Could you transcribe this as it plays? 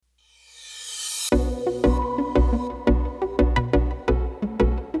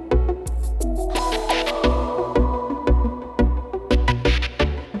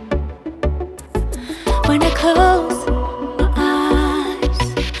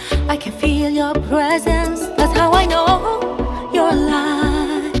I can feel your presence, that's how I know you're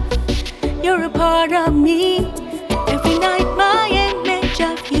alive. You're a part of me. Every night my image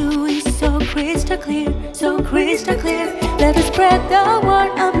of you is so crystal clear, so crystal clear. Let us spread the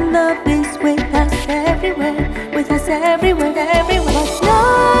word of love is with us everywhere, with us everywhere, everywhere. But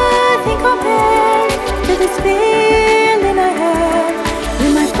nothing compares to this feeling I have.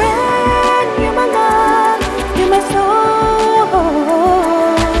 You're my friend, you're my love, you're my soul.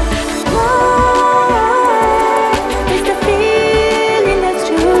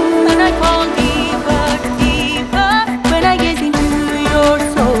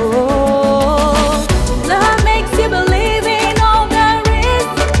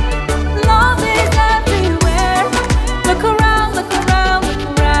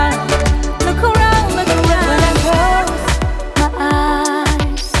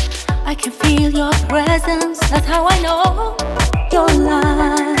 That's how I know you're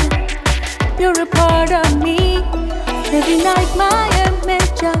alive. You're a part of me. Every night my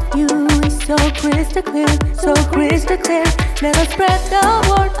image of you is so crystal clear, so crystal clear. Let us spread the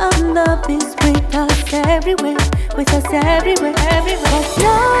word of love is with us everywhere, with us everywhere, everywhere. But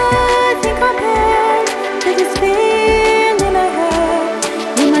nothing compares to this feeling I have.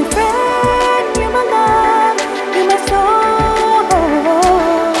 You're my friend, you're my love, you're my soul.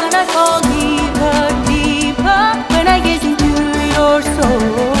 And I fall deeper, deeper when I gaze into your soul.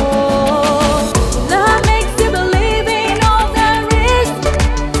 Love makes you believe in all there is.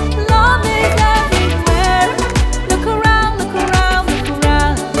 Love is everywhere. Look around, look around, look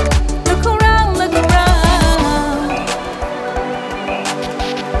around. Look around, look around.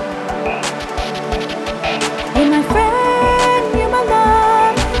 You're my friend, you're my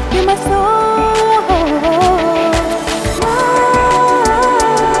love, you're my soul.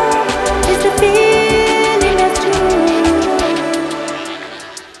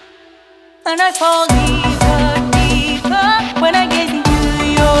 And I fall deeper, deeper when I gaze into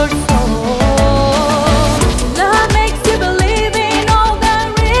your soul. Love makes you believe in all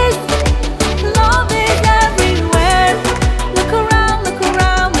there is. Love is everywhere. Look around, look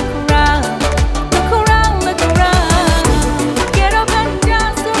around, look around. Look around, look around. Get up and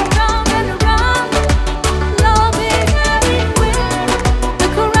dance around and around. Love is everywhere.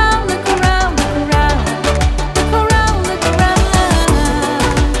 Look around, look around, look around. Look around, look around.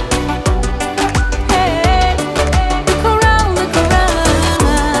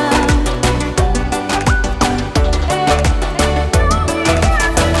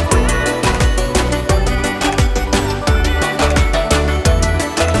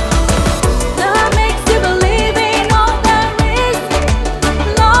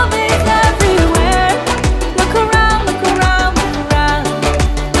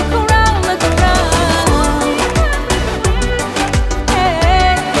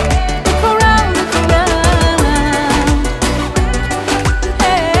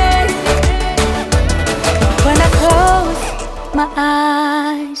 My eyes